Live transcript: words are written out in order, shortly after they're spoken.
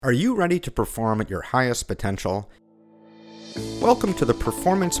Are you ready to perform at your highest potential? Welcome to the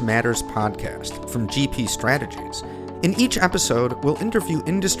Performance Matters podcast from GP Strategies. In each episode, we'll interview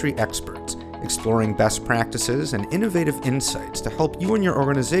industry experts, exploring best practices and innovative insights to help you and your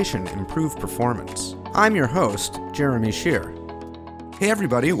organization improve performance. I'm your host, Jeremy Shear. Hey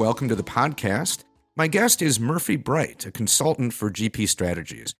everybody, welcome to the podcast. My guest is Murphy Bright, a consultant for GP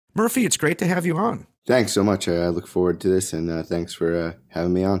Strategies. Murphy, it's great to have you on. Thanks so much. I look forward to this, and thanks for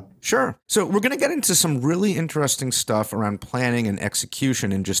having me on. Sure. So we're going to get into some really interesting stuff around planning and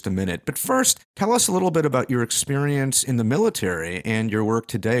execution in just a minute. But first, tell us a little bit about your experience in the military and your work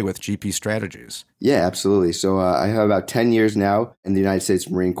today with GP Strategies. Yeah, absolutely. So I have about 10 years now in the United States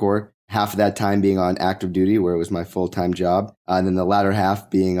Marine Corps. Half of that time being on active duty, where it was my full-time job, and then the latter half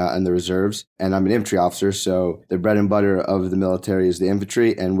being in the reserves. And I'm an infantry officer, so the bread and butter of the military is the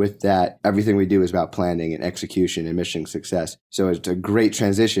infantry. And with that, everything we do is about planning and execution and mission success. So it's a great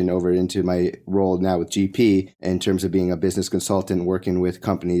transition over into my role now with GP in terms of being a business consultant, working with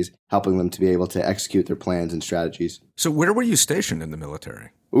companies, helping them to be able to execute their plans and strategies. So where were you stationed in the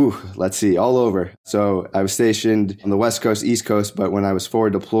military? Let's see, all over. So I was stationed on the West Coast, East Coast, but when I was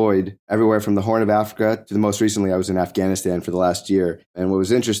forward deployed, everywhere from the Horn of Africa to the most recently, I was in Afghanistan for the last year. And what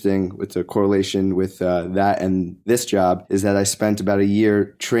was interesting with the correlation with that and this job is that I spent about a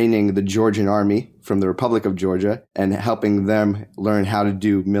year training the Georgian Army from the Republic of Georgia and helping them learn how to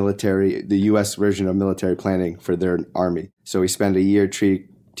do the U.S. version of military planning for their army. So we spent a year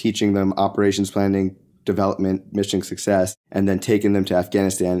teaching them operations planning, development, mission success, and then taking them to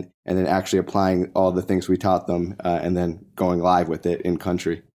Afghanistan and then actually applying all the things we taught them and then going live with it in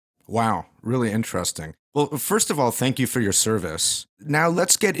country. Wow, really interesting. Well, first of all, thank you for your service. Now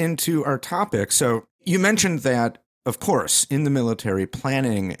let's get into our topic. So you mentioned that, of course, in the military,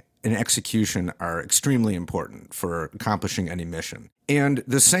 planning and execution are extremely important for accomplishing any mission. And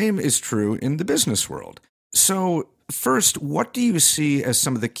the same is true in the business world. So first, what do you see as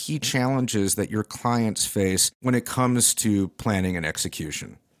some of the key challenges that your clients face when it comes to planning and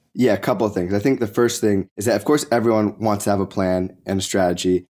execution? Yeah, a couple of things. I think the first thing is that, of course, everyone wants to have a plan and a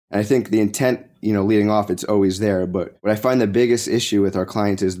strategy. And I think the intent, leading off, it's always there. But what I find the biggest issue with our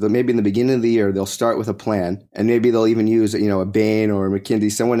clients is that maybe in the beginning of the year, they'll start with a plan, and maybe they'll even use, a Bain or a McKinsey,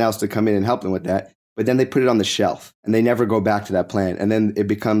 someone else to come in and help them with that. But then they put it on the shelf and they never go back to that plan. And then it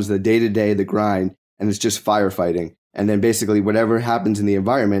becomes the day-to-day, the grind, and it's just firefighting. And then basically whatever happens in the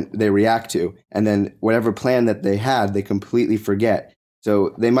environment, they react to. And then whatever plan that they had, they completely forget.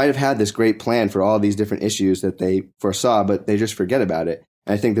 So they might have had this great plan for all these different issues that they foresaw, but they just forget about it.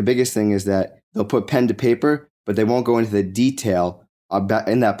 And I think the biggest thing is that they'll put pen to paper, but they won't go into the detail about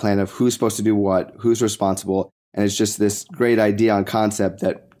in that plan of who's supposed to do what, who's responsible. And it's just this great idea on concept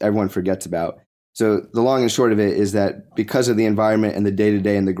that everyone forgets about. So the long and short of it is that because of the environment and the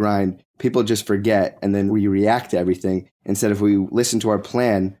day-to-day and the grind, people just forget, and then we react to everything. Instead, if we listen to our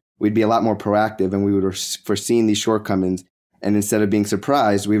plan, we'd be a lot more proactive, and we would have foreseen these shortcomings. And instead of being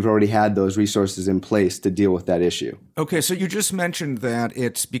surprised, we've already had those resources in place to deal with that issue. Okay, so you just mentioned that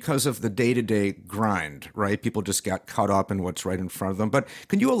it's because of the day-to-day grind, right? People just got caught up in what's right in front of them. But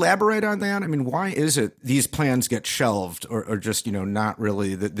can you elaborate on that? I mean, why is it these plans get shelved or just, not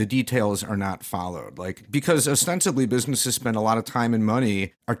really, the details are not followed? Because ostensibly businesses spend a lot of time and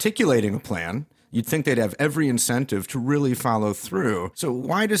money articulating a plan. You'd think they'd have every incentive to really follow through. So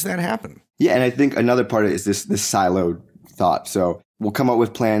why does that happen? Yeah, and I think another part of it is this siloed thought. So we'll come up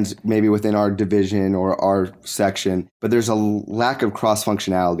with plans maybe within our division or our section, but there's a lack of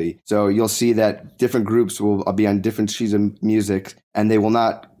cross-functionality. So you'll see that different groups will be on different sheets of music and they will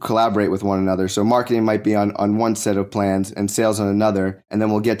not collaborate with one another. So marketing might be on one set of plans and sales on another, and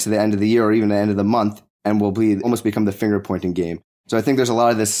then we'll get to the end of the year or even the end of the month and we'll almost become the finger-pointing game. So I think there's a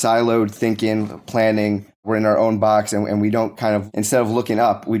lot of this siloed thinking, planning. We're in our own box and we don't instead of looking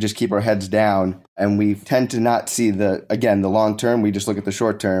up, we just keep our heads down and we tend to not see the long term. We just look at the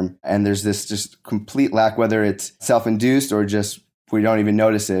short term, and there's this just complete lack, whether it's self-induced or just we don't even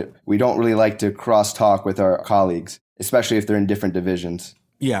notice it. We don't really like to cross-talk with our colleagues, especially if they're in different divisions.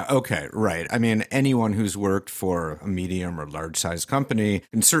 Yeah, okay, right. I mean, anyone who's worked for a medium or large-sized company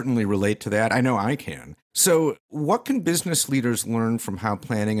can certainly relate to that. I know I can. So what can business leaders learn from how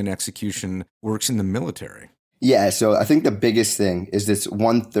planning and execution works in the military? Yeah, so I think the biggest thing is this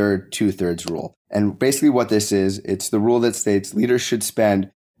 1/3, 2/3 rule. And basically what this is, it's the rule that states leaders should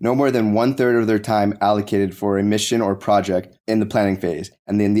spend no more than 1/3 of their time allocated for a mission or project in the planning phase.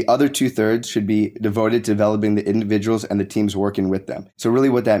 And then the other 2/3 should be devoted to developing the individuals and the teams working with them. So really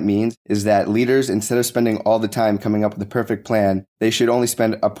what that means is that leaders, instead of spending all the time coming up with the perfect plan, they should only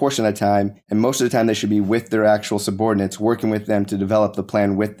spend a portion of the time, and most of the time they should be with their actual subordinates, working with them to develop the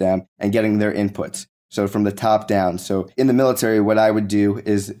plan with them and getting their inputs. So from the top down. So in the military, what I would do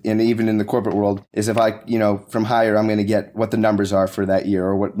is, and even in the corporate world, is if I, from higher, I'm going to get what the numbers are for that year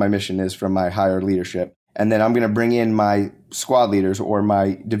or what my mission is from my higher leadership. And then I'm going to bring in my squad leaders or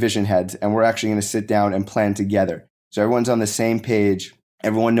my division heads, and we're actually going to sit down and plan together. So everyone's on the same page.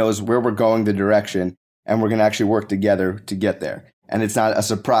 Everyone knows where we're going, the direction, and we're going to actually work together to get there. And it's not a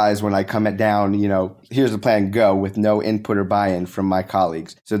surprise when I come down, here's the plan, go, with no input or buy-in from my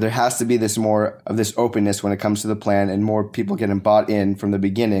colleagues. So there has to be this more of this openness when it comes to the plan, and more people getting bought in from the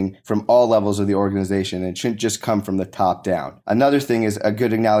beginning from all levels of the organization. It shouldn't just come from the top down. Another thing is a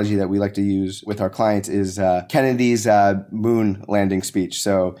good analogy that we like to use with our clients is Kennedy's moon landing speech.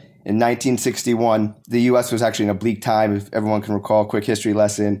 So in 1961, the U.S. was actually in a bleak time, if everyone can recall. Quick history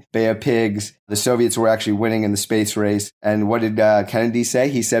lesson, Bay of Pigs. The Soviets were actually winning in the space race. And what did Kennedy say?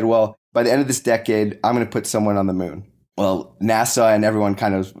 He said, well, by the end of this decade, I'm going to put someone on the moon. Well, NASA and everyone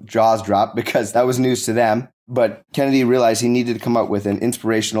kind of jaws dropped because that was news to them. But Kennedy realized he needed to come up with an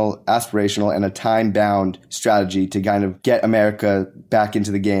inspirational, aspirational, and a time-bound strategy to kind of get America back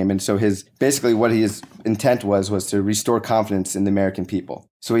into the game. And so his intent was to restore confidence in the American people.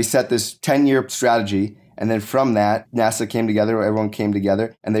 So he set this 10-year strategy, and then from that, NASA came together, everyone came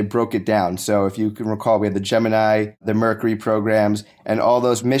together, and they broke it down. So if you can recall, we had the Gemini, the Mercury programs, and all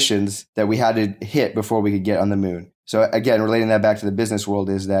those missions that we had to hit before we could get on the moon. So again, relating that back to the business world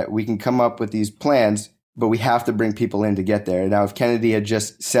is that we can come up with these plans, but we have to bring people in to get there. Now, if Kennedy had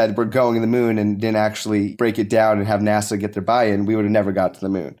just said we're going to the moon and didn't actually break it down and have NASA get their buy-in, we would have never got to the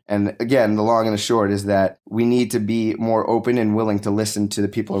moon. And again, the long and the short is that we need to be more open and willing to listen to the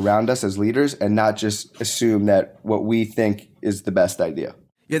people around us as leaders and not just assume that what we think is the best idea.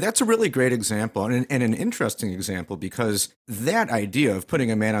 Yeah, that's a really great example and an interesting example, because that idea of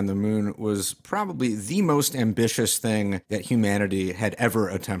putting a man on the moon was probably the most ambitious thing that humanity had ever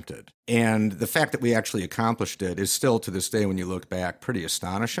attempted. And the fact that we actually accomplished it is still, to this day, when you look back, pretty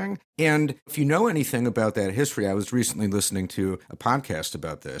astonishing. And if you know anything about that history, I was recently listening to a podcast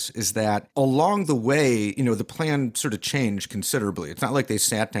about this, is that along the way, the plan sort of changed considerably. It's not like they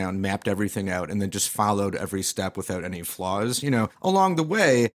sat down, mapped everything out, and then just followed every step without any flaws. Along the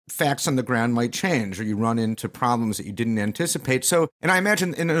way, facts on the ground might change, or you run into problems that you didn't anticipate. So, and I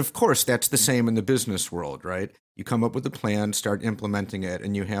imagine, and of course, that's the same in the business world, right? You come up with a plan, start implementing it,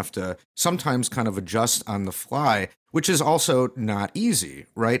 and you have to sometimes kind of adjust on the fly, which is also not easy,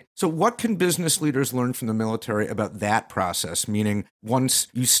 right? So what can business leaders learn from the military about that process, meaning once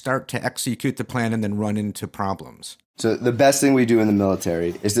you start to execute the plan and then run into problems? So the best thing we do in the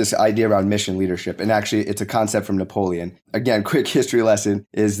military is this idea around mission leadership. And actually, it's a concept from Napoleon. Again, quick history lesson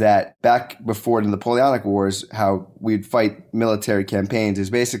is that back before the Napoleonic Wars, how we'd fight military campaigns is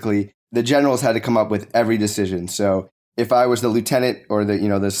basically the generals had to come up with every decision. So if I was the lieutenant or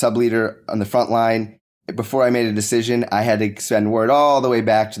the sub leader on the front line, before I made a decision, I had to send word all the way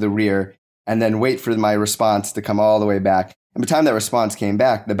back to the rear and then wait for my response to come all the way back. And by the time that response came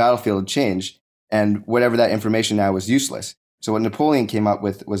back, the battlefield had changed, and whatever that information now was useless. So what Napoleon came up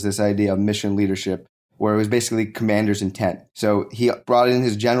with was this idea of mission leadership, where it was basically commander's intent. So he brought in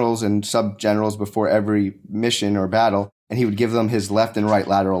his generals and sub-generals before every mission or battle, and he would give them his left and right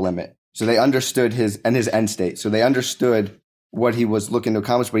lateral limit. So they understood his end state. So they understood what he was looking to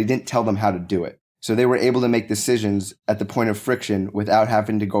accomplish, but he didn't tell them how to do it. So they were able to make decisions at the point of friction without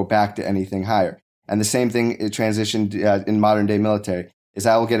having to go back to anything higher. And the same thing it transitioned in modern day military is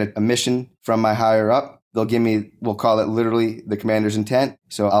I will get a mission from my higher up. They'll give me, we'll call it literally the commander's intent.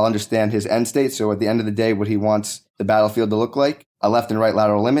 So I'll understand his end state. So at the end of the day, what he wants the battlefield to look like, a left and right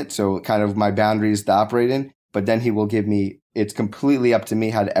lateral limit. So kind of my boundaries to operate in. But then he will give me, it's completely up to me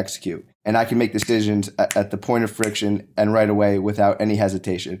how to execute. And I can make decisions at the point of friction and right away without any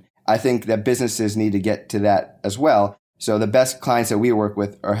hesitation. I think that businesses need to get to that as well. So the best clients that we work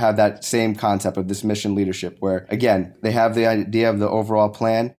with have that same concept of this mission leadership where, again, they have the idea of the overall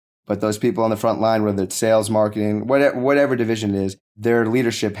plan, but those people on the front line, whether it's sales, marketing, whatever division it is, their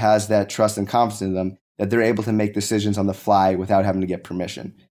leadership has that trust and confidence in them that they're able to make decisions on the fly without having to get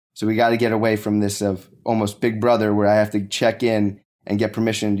permission. So we got to get away from this of almost Big Brother where I have to check in and get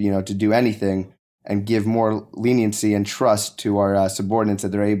permission, to do anything, and give more leniency and trust to our subordinates that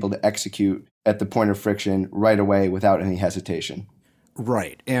they're able to execute at the point of friction right away without any hesitation.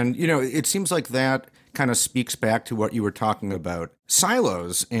 Right. And, it seems like that kind of speaks back to what you were talking about,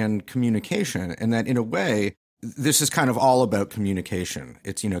 silos and communication, and that in a way, this is kind of all about communication.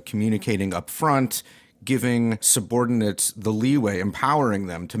 It's, communicating up front, giving subordinates the leeway, empowering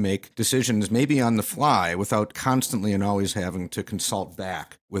them to make decisions maybe on the fly without constantly and always having to consult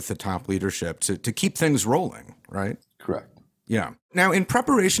back with the top leadership to keep things rolling, right? Correct. Yeah. Now, in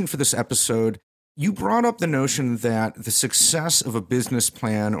preparation for this episode, you brought up the notion that the success of a business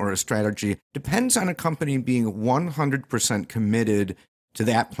plan or a strategy depends on a company being 100% committed to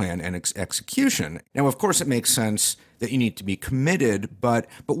that plan and execution. Now, of course, it makes sense that you need to be committed, but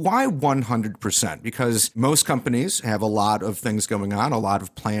why 100%? Because most companies have a lot of things going on, a lot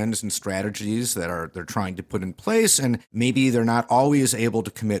of plans and strategies that they're trying to put in place, and maybe they're not always able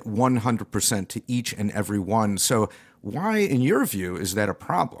to commit 100% to each and every one. So why, in your view, is that a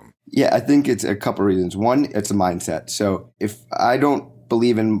problem? Yeah, I think it's a couple of reasons. One, it's a mindset. So if I don't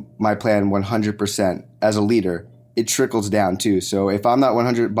believe in my plan 100% as a leader, it trickles down too. So if I'm not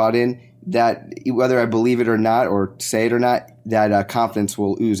 100 bought in, that whether I believe it or not, or say it or not, that confidence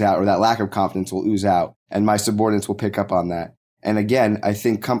will ooze out, or that lack of confidence will ooze out, and my subordinates will pick up on that. And again, I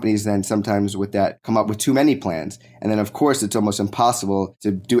think companies then sometimes with that come up with too many plans. And then of course, it's almost impossible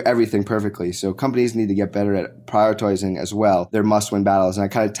to do everything perfectly. So companies need to get better at prioritizing as well their must-win battles. And I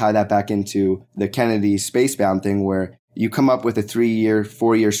kind of tie that back into the Kennedy Spacebound thing, where you come up with a 3-year,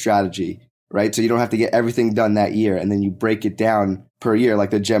 4-year strategy, right? So you don't have to get everything done that year, and then you break it down per year. Like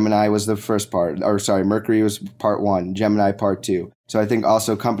the Gemini was the first part, Mercury was part 1, Gemini part 2. So I think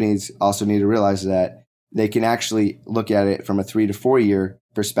also companies also need to realize that they can actually look at it from a 3 to 4 year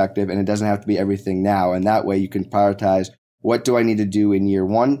perspective, and it doesn't have to be everything now. And that way you can prioritize, what do I need to do in year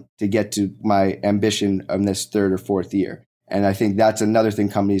 1 to get to my ambition of this 3rd or 4th year? And I think that's another thing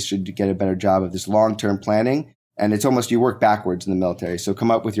companies should get a better job of, this long-term planning. And it's almost, you work backwards in the military. So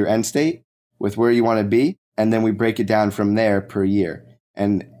come up with your end state, with where you want to be, and then we break it down from there per year.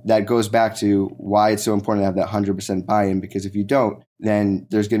 And that goes back to why it's so important to have that 100% buy-in, because if you don't, then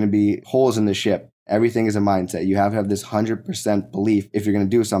there's going to be holes in the ship. Everything is a mindset. You have to have this 100% belief if you're going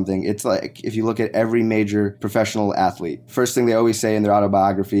to do something. It's like if you look at every major professional athlete, first thing they always say in their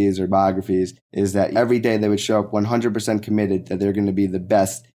autobiographies or biographies is that every day they would show up 100% committed that they're going to be the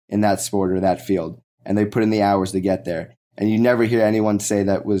best in that sport or that field. And they put in the hours to get there. And you never hear anyone say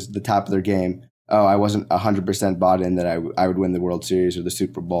that was the top of their game, oh, I wasn't 100% bought in that I would win the World Series or the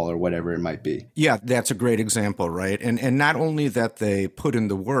Super Bowl or whatever it might be. Yeah, that's a great example, right? And not only that they put in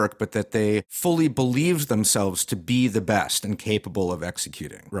the work, but that they fully believed themselves to be the best and capable of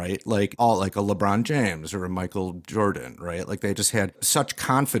executing, right? Like a LeBron James or a Michael Jordan, right? Like they just had such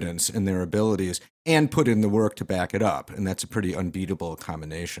confidence in their abilities and put in the work to back it up. And that's a pretty unbeatable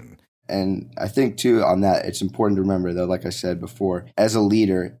combination. And I think, too, on that, it's important to remember, though, like I said before, as a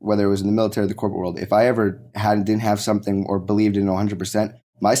leader, whether it was in the military or the corporate world, if I ever didn't have something or believed in 100%,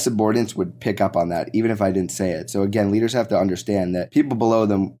 my subordinates would pick up on that, even if I didn't say it. So again, leaders have to understand that people below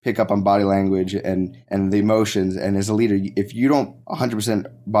them pick up on body language and the emotions. And as a leader, if you don't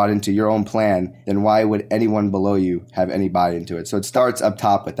 100% bought into your own plan, then why would anyone below you have any buy into it? So it starts up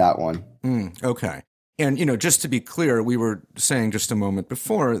top with that one. Okay. And, just to be clear, we were saying just a moment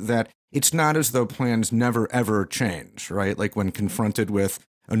before that it's not as though plans never, ever change, right? Like when confronted with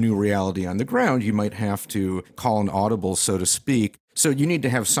a new reality on the ground, you might have to call an audible, so to speak. So you need to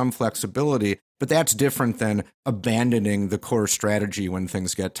have some flexibility, but that's different than abandoning the core strategy when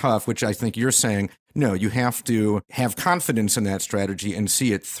things get tough, which I think you're saying, no, you have to have confidence in that strategy and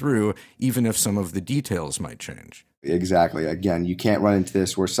see it through, even if some of the details might change. Exactly. Again, you can't run into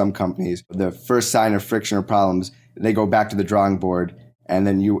this where some companies, the first sign of friction or problems, they go back to the drawing board. And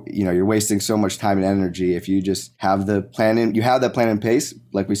then you're wasting so much time and energy. If you just have the plan you have that plan in place.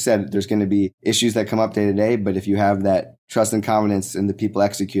 Like we said, there's going to be issues that come up day to day. But if you have that trust and confidence in the people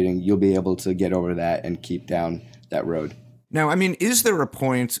executing, you'll be able to get over that and keep down that road. Now, I mean, is there a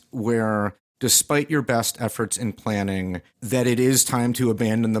point where, despite your best efforts in planning, that it is time to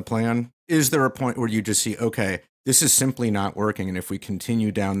abandon the plan? Is there a point where you just see, okay, this is simply not working, and if we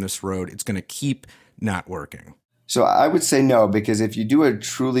continue down this road, it's going to keep not working? So I would say no, because if you do a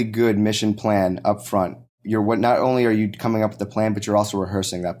truly good mission plan up front, not only are you coming up with the plan, but you're also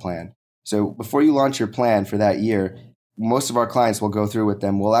rehearsing that plan. So before you launch your plan for that year, most of our clients will go through with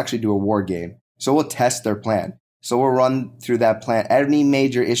them. We'll actually do a war game. So we'll test their plan. So we'll run through that plan. Any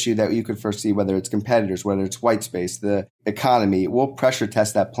major issue that you could foresee, whether it's competitors, whether it's white space, the economy, we'll pressure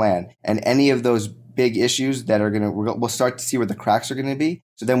test that plan. And any of those big issues that we'll start to see where the cracks are going to be.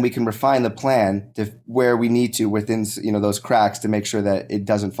 So then we can refine the plan to where we need to within, those cracks to make sure that it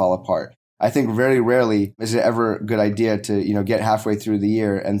doesn't fall apart. I think very rarely is it ever a good idea to, get halfway through the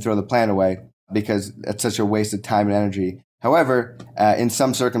year and throw the plan away because it's such a waste of time and energy. However, in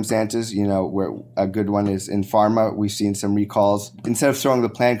some circumstances, where a good one is in pharma, we've seen some recalls. Instead of throwing the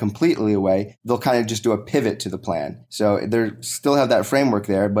plan completely away, they'll kind of just do a pivot to the plan. So they still have that framework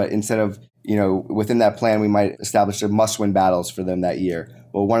there, but instead of, within that plan, we might establish a must-win battles for them that year.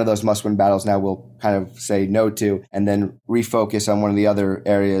 Well, one of those must-win battles now we'll kind of say no to and then refocus on one of the other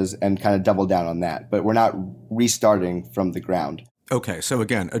areas and kind of double down on that. But we're not restarting from the ground. Okay, so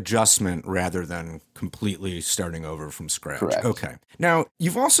again, adjustment rather than completely starting over from scratch. Correct. Okay. Now,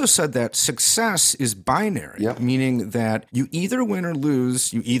 you've also said that success is binary, meaning that you either win or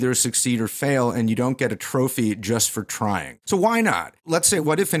lose, you either succeed or fail, and you don't get a trophy just for trying. So why not? Let's say,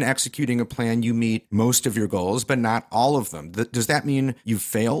 what if in executing a plan you meet most of your goals, but not all of them? Does that mean you've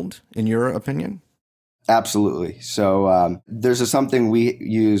failed, in your opinion? Absolutely. So there's something we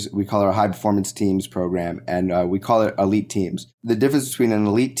use, we call our high performance teams program, and we call it elite teams. The difference between an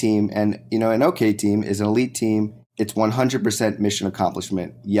elite team and, an okay team is an elite team, it's 100% mission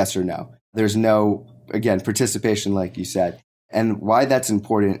accomplishment, yes or no. There's no, again, participation like you said. And why that's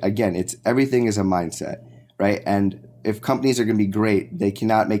important, again, everything is a mindset, right? And if companies are going to be great, they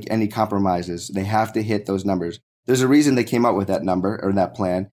cannot make any compromises. They have to hit those numbers. There's a reason they came up with that number or that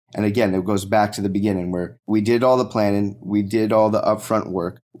plan. And again, it goes back to the beginning where we did all the planning, we did all the upfront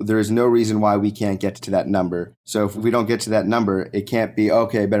work. There is no reason why we can't get to that number. So if we don't get to that number, it can't be,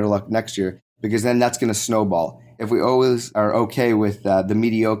 okay, better luck next year, because then that's going to snowball. If we always are okay with the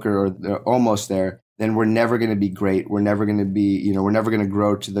mediocre or the almost there, then we're never going to be great. We're never going to be, we're never going to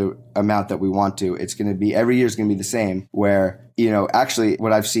grow to the amount that we want to. It's going to be, every year is going to be the same where, actually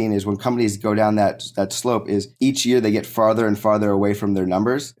what I've seen is when companies go down that slope is each year they get farther and farther away from their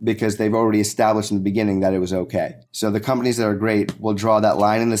numbers because they've already established in the beginning that it was okay. So the companies that are great will draw that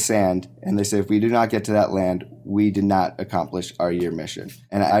line in the sand and they say, if we do not get to that land, we did not accomplish our year mission.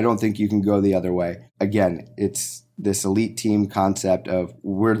 And I don't think you can go the other way. Again, it's this elite team concept of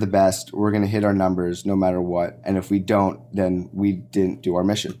we're the best, we're going to hit our numbers no matter what. And if we don't, then we didn't do our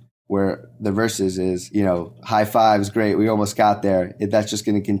mission. Where the versus is, high fives, great, we almost got there. That's just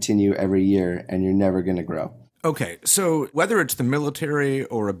going to continue every year and you're never going to grow. Okay, so whether it's the military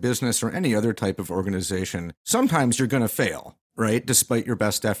or a business or any other type of organization, sometimes you're going to fail, right? Despite your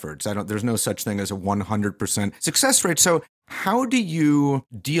best efforts. There's no such thing as a 100% success rate. So how do you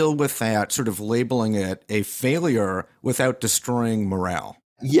deal with that, sort of labeling it a failure without destroying morale?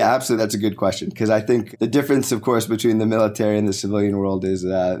 Yeah, absolutely. That's a good question because I think the difference, of course, between the military and the civilian world is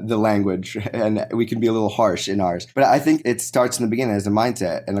the language, and we can be a little harsh in ours. But I think it starts in the beginning as a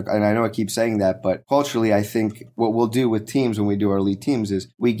mindset, and I know I keep saying that, but culturally, I think what we'll do with teams when we do our elite teams is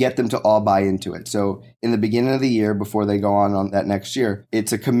we get them to all buy into it. So in the beginning of the year, before they go on that next year,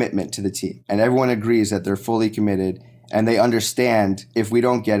 it's a commitment to the team, and everyone agrees that they're fully committed, and they understand if we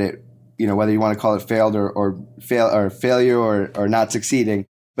don't get it, whether you want to call it failed or failure or not succeeding.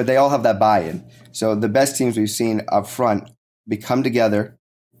 But they all have that buy-in. So the best teams we've seen up front come together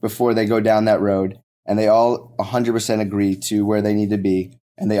before they go down that road, and they all 100% agree to where they need to be,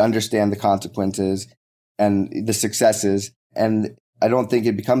 and they understand the consequences and the successes. And I don't think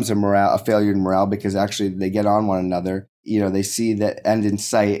it becomes a failure in morale because actually they get on one another. They see the end in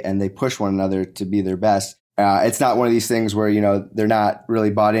sight, and they push one another to be their best. It's not one of these things where, they're not really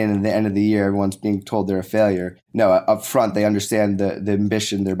bought in at the end of the year, everyone's being told they're a failure. No, up front, they understand the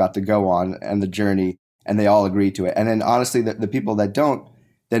ambition they're about to go on and the journey, and they all agree to it. And then honestly, the people that don't,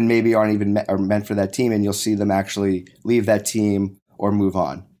 then maybe aren't even meant for that team, and you'll see them actually leave that team or move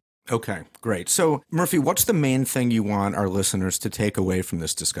on. Okay, great. So Murphy, what's the main thing you want our listeners to take away from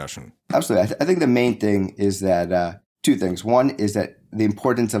this discussion? Absolutely. I think the main thing is that two things. One is that the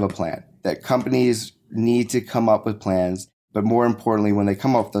importance of a plan, that companies need to come up with plans, but more importantly, when they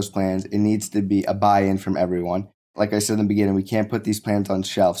come up with those plans, it needs to be a buy-in from everyone. Like I said in the beginning, we can't put these plans on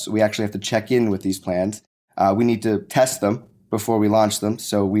shelves. So we actually have to check in with these plans. We need to test them before we launch them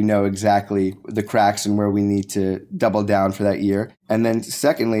so we know exactly the cracks and where we need to double down for that year. And then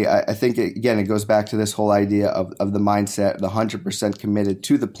secondly, I think, it goes back to this whole idea of the mindset, the 100% committed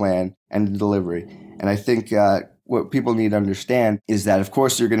to the plan and the delivery. And I think what people need to understand is that, of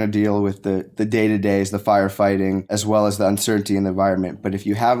course, you're going to deal with the day-to-days, the firefighting, as well as the uncertainty in the environment. But if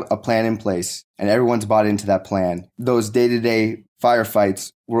you have a plan in place and everyone's bought into that plan, those day-to-day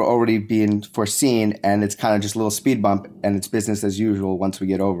firefights were already being foreseen, and it's kind of just a little speed bump, and it's business as usual once we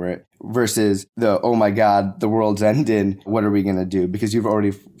get over it, versus oh my God, the world's ending, what are we going to do? Because you've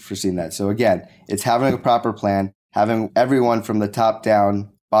already foreseen that. So again, it's having a proper plan, having everyone from the top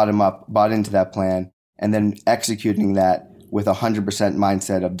down, bottom up, bought into that plan, and then executing that with a 100%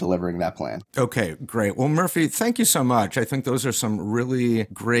 mindset of delivering that plan. Okay, great. Well, Murphy, thank you so much. I think those are some really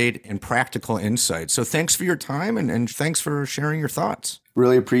great and practical insights. So thanks for your time and thanks for sharing your thoughts.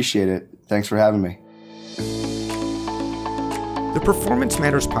 Really appreciate it. Thanks for having me. The Performance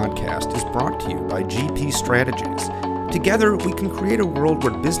Matters podcast is brought to you by GP Strategies. Together, we can create a world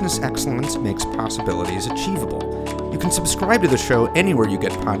where business excellence makes possibilities achievable. You can subscribe to the show anywhere you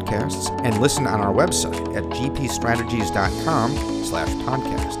get podcasts and listen on our website at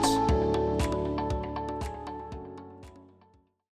gpstrategies.com/podcasts.